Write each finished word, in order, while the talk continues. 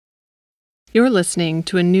You're listening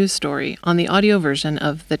to a news story on the audio version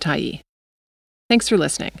of The Tyee. Thanks for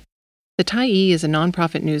listening. The Tyee is a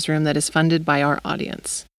nonprofit newsroom that is funded by our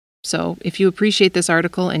audience. So, if you appreciate this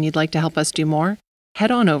article and you'd like to help us do more,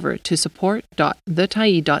 head on over to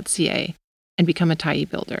support.thetyee.ca and become a Tyee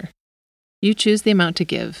builder. You choose the amount to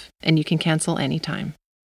give, and you can cancel anytime.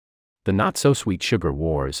 The Not-So-Sweet Sugar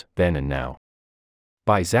Wars, Then and Now.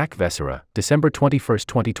 By Zach Vessera, December 21,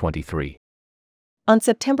 2023. On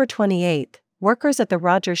September 28, workers at the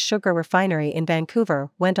Rogers Sugar Refinery in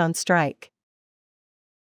Vancouver went on strike.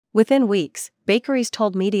 Within weeks, bakeries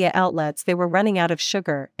told media outlets they were running out of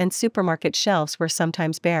sugar and supermarket shelves were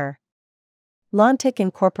sometimes bare. Lontic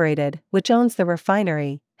Incorporated, which owns the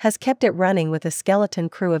refinery, has kept it running with a skeleton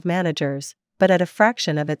crew of managers, but at a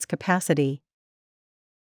fraction of its capacity.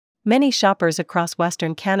 Many shoppers across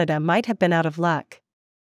Western Canada might have been out of luck,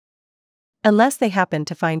 unless they happened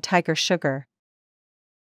to find Tiger Sugar.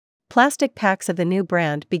 Plastic packs of the new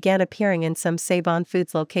brand began appearing in some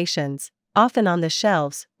Save-On-Foods locations, often on the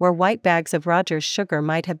shelves where white bags of Rogers Sugar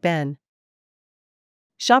might have been.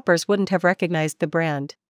 Shoppers wouldn't have recognized the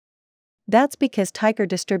brand. That's because Tiger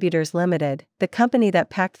Distributors Limited, the company that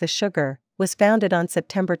packed the sugar, was founded on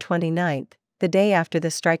September 29, the day after the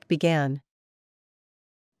strike began.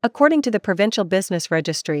 According to the Provincial Business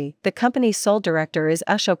Registry, the company's sole director is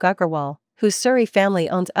Ashok Agarwal, whose Surrey family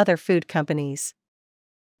owns other food companies.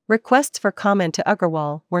 Requests for comment to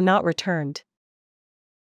Agarwal were not returned.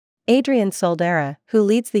 Adrian Soldera, who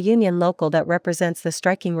leads the union local that represents the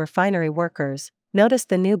striking refinery workers, noticed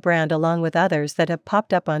the new brand along with others that have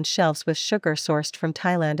popped up on shelves with sugar sourced from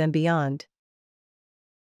Thailand and beyond.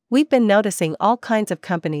 "We've been noticing all kinds of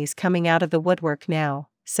companies coming out of the woodwork now,"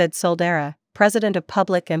 said Soldera, president of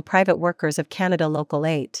Public and Private Workers of Canada Local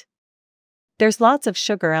 8. "There's lots of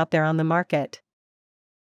sugar out there on the market."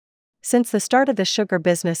 Since the start of the sugar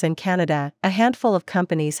business in Canada, a handful of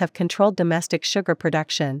companies have controlled domestic sugar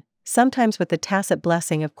production, sometimes with the tacit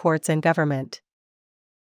blessing of courts and government.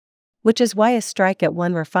 Which is why a strike at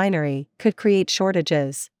one refinery could create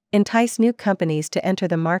shortages, entice new companies to enter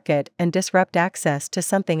the market and disrupt access to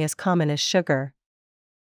something as common as sugar.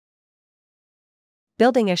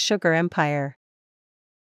 Building a sugar empire.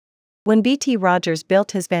 When B.T. Rogers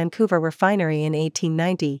built his Vancouver refinery in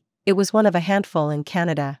 1890, it was one of a handful in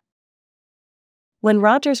Canada. When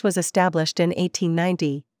Rogers was established in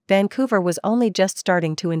 1890, Vancouver was only just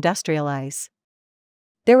starting to industrialize.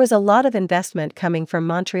 "There was a lot of investment coming from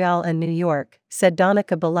Montreal and New York," said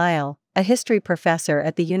Donica Belisle, a history professor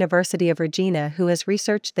at the University of Regina who has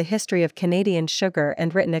researched the history of Canadian sugar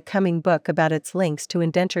and written a coming book about its links to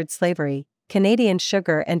indentured slavery, Canadian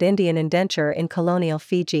sugar and Indian indenture in colonial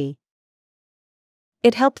Fiji.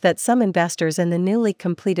 It helped that some investors in the newly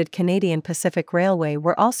completed Canadian Pacific Railway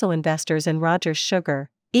were also investors in Rogers Sugar,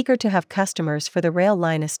 eager to have customers for the rail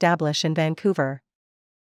line established in Vancouver.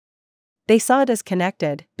 "They saw it as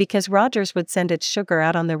connected, because Rogers would send its sugar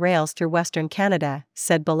out on the rails through Western Canada,"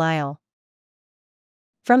 said Belisle.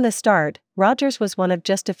 From the start, Rogers was one of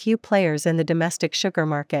just a few players in the domestic sugar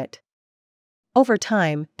market. Over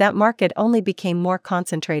time, that market only became more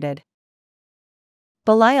concentrated.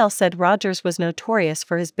 Belisle said Rogers was notorious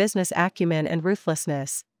for his business acumen and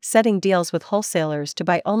ruthlessness, setting deals with wholesalers to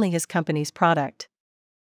buy only his company's product.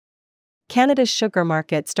 "Canada's sugar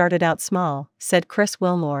market started out small," said Chris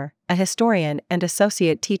Wilmore, a historian and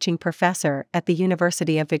associate teaching professor at the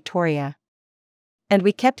University of Victoria. "And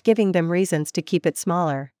we kept giving them reasons to keep it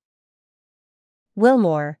smaller."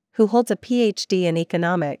 Wilmore, who holds a PhD in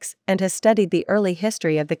economics and has studied the early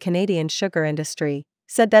history of the Canadian sugar industry,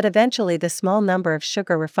 said that eventually the small number of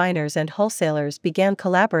sugar refiners and wholesalers began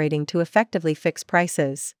collaborating to effectively fix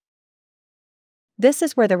prices. This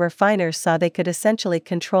is where the refiners saw they could essentially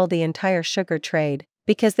control the entire sugar trade,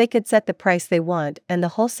 because they could set the price they want and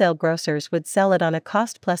the wholesale grocers would sell it on a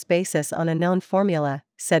cost-plus basis on a known formula,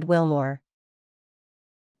 said Wilmore.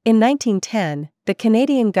 In 1910, the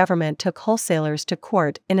Canadian government took wholesalers to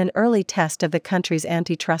court in an early test of the country's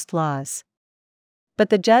antitrust laws. But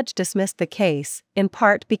the judge dismissed the case, in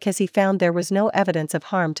part because he found there was no evidence of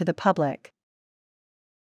harm to the public.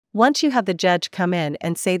 "Once you have the judge come in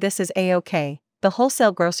and say this is A-OK, the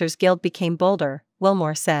Wholesale Grocers Guild became bolder,"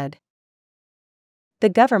 Wilmore said. The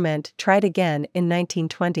government tried again in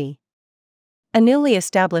 1920. A newly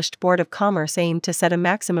established Board of Commerce aimed to set a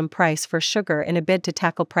maximum price for sugar in a bid to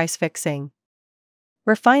tackle price fixing.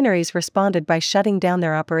 Refineries responded by shutting down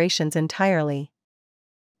their operations entirely.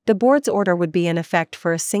 The board's order would be in effect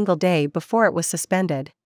for a single day before it was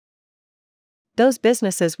suspended. Those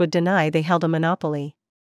businesses would deny they held a monopoly.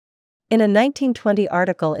 In a 1920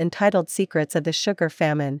 article entitled Secrets of the Sugar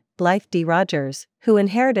Famine, Blythe D. Rogers, who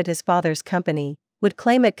inherited his father's company, would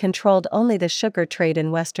claim it controlled only the sugar trade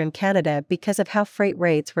in Western Canada because of how freight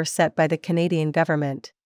rates were set by the Canadian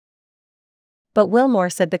government. But Wilmore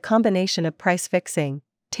said the combination of price fixing,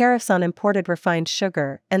 tariffs on imported refined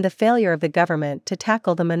sugar, and the failure of the government to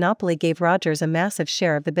tackle the monopoly gave Rogers a massive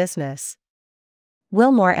share of the business.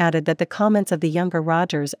 Wilmore added that the comments of the younger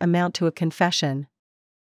Rogers amount to a confession.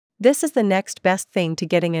 "This is the next best thing to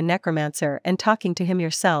getting a necromancer and talking to him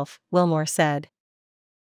yourself," Wilmore said.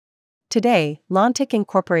 Today, Lontic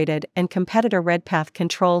Incorporated and competitor Redpath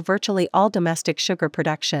control virtually all domestic sugar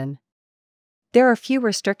production. There are few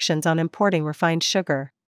restrictions on importing refined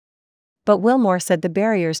sugar. But Wilmore said the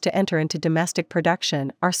barriers to enter into domestic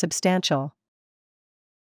production are substantial.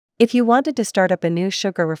 If you wanted to start up a new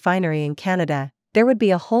sugar refinery in Canada, there would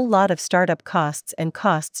be a whole lot of startup costs and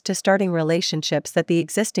costs to starting relationships that the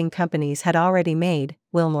existing companies had already made,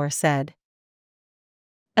 Wilmore said.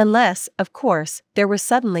 Unless, of course, there was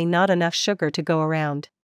suddenly not enough sugar to go around.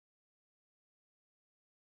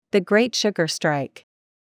 The Great Sugar Strike.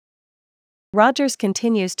 Rogers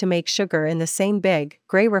continues to make sugar in the same big,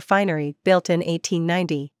 gray refinery built in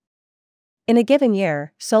 1890. In a given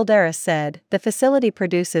year, Soldaris said, the facility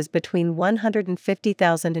produces between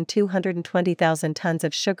 150,000 and 220,000 tons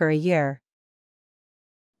of sugar a year.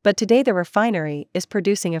 But today the refinery is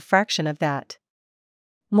producing a fraction of that.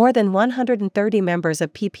 More than 130 members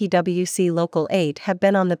of PPWC Local 8 have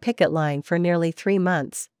been on the picket line for nearly 3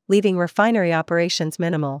 months, leaving refinery operations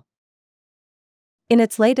minimal. In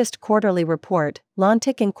its latest quarterly report,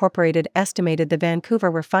 Lontic Incorporated estimated the Vancouver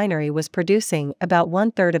refinery was producing about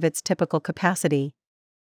 1/3 of its typical capacity.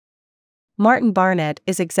 Martin Barnett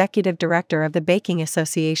is executive director of the Baking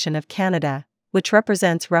Association of Canada, which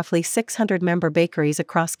represents roughly 600 member bakeries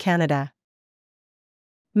across Canada.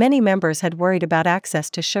 Many members had worried about access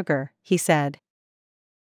to sugar, he said.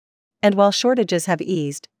 And while shortages have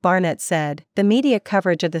eased, Barnett said, the media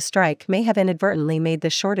coverage of the strike may have inadvertently made the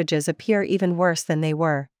shortages appear even worse than they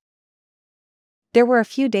were. There were a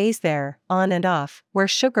few days there, on and off, where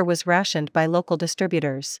sugar was rationed by local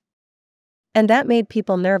distributors. And that made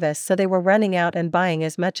people nervous, so they were running out and buying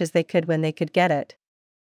as much as they could when they could get it.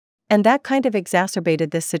 And that kind of exacerbated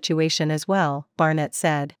this situation as well, Barnett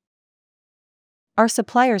said. Our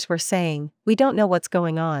suppliers were saying, we don't know what's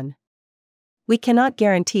going on. We cannot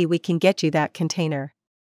guarantee we can get you that container.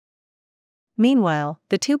 Meanwhile,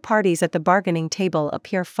 the two parties at the bargaining table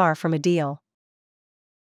appear far from a deal.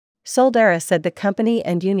 Soldaris said the company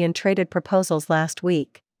and union traded proposals last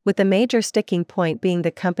week, with the major sticking point being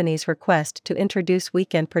the company's request to introduce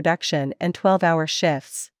weekend production and 12-hour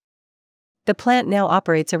shifts. The plant now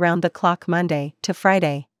operates around the clock Monday to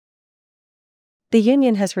Friday. The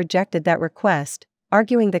union has rejected that request,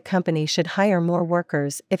 arguing the company should hire more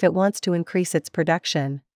workers if it wants to increase its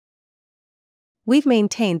production. We've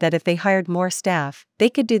maintained that if they hired more staff, they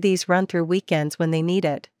could do these run-through weekends when they need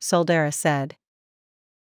it, Soldaris said.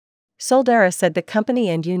 Soldaris said the company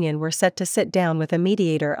and union were set to sit down with a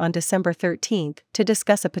mediator on December 13 to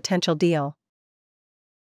discuss a potential deal.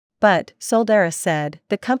 But, Soldaris said,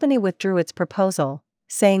 the company withdrew its proposal,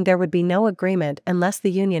 saying there would be no agreement unless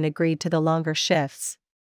the union agreed to the longer shifts.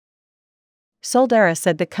 Soldaris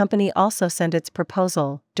said the company also sent its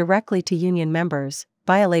proposal directly to union members,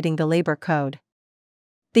 violating the labor code.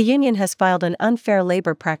 The union has filed an unfair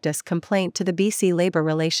labor practice complaint to the BC Labour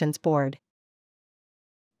Relations Board.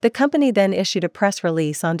 The company then issued a press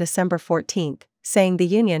release on December 14, saying the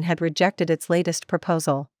union had rejected its latest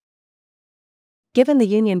proposal. Given the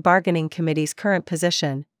Union Bargaining Committee's current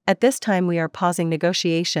position, at this time we are pausing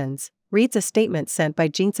negotiations, reads a statement sent by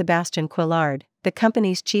Jean-Sébastien Couillard, the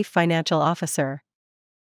company's chief financial officer.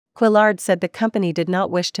 Couillard said the company did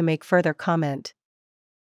not wish to make further comment.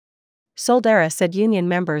 Soldaris said union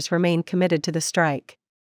members remain committed to the strike.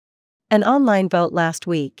 An online vote last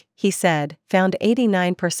week, he said, found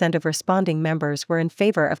 89% of responding members were in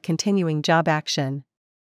favor of continuing job action.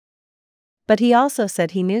 But he also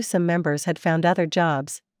said he knew some members had found other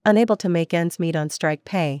jobs, unable to make ends meet on strike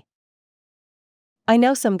pay. I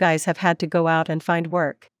know some guys have had to go out and find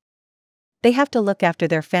work. They have to look after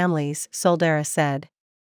their families, Soldaris said.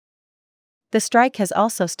 The strike has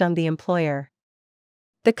also stung the employer.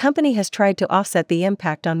 The company has tried to offset the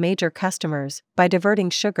impact on major customers by diverting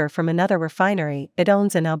sugar from another refinery it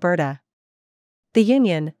owns in Alberta. The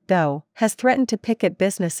union, though, has threatened to picket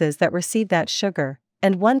businesses that receive that sugar,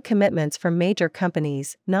 and won commitments from major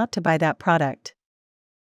companies not to buy that product.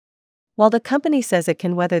 While the company says it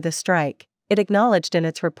can weather the strike, it acknowledged in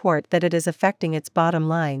its report that it is affecting its bottom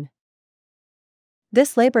line.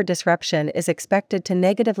 This labor disruption is expected to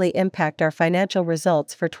negatively impact our financial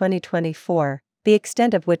results for 2024, the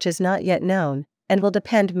extent of which is not yet known, and will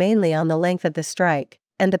depend mainly on the length of the strike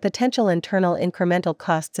and the potential internal incremental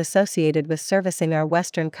costs associated with servicing our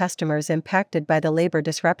Western customers impacted by the labor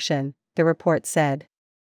disruption, the report said.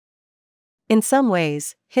 In some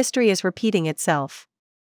ways, history is repeating itself.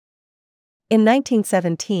 In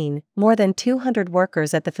 1917, more than 200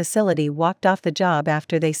 workers at the facility walked off the job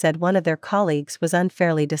after they said one of their colleagues was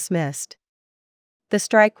unfairly dismissed. The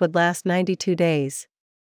strike would last 92 days.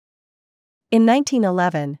 In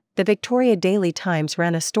 1911, the Victoria Daily Times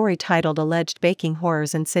ran a story titled Alleged Baking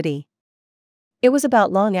Horrors in City. It was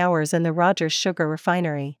about long hours in the Rogers Sugar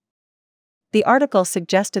Refinery. The article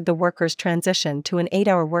suggested the workers' transition to an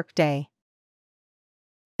 8-hour workday.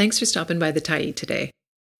 Thanks for stopping by the Tyee today.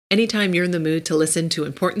 Anytime you're in the mood to listen to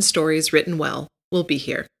important stories written well, we'll be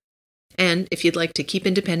here. And if you'd like to keep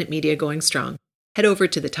independent media going strong, head over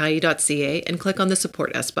to thetyee.ca and click on the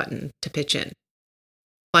Support Us button to pitch in.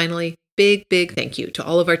 Finally, big thank you to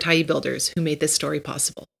all of our Tyee builders who made this story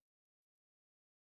possible.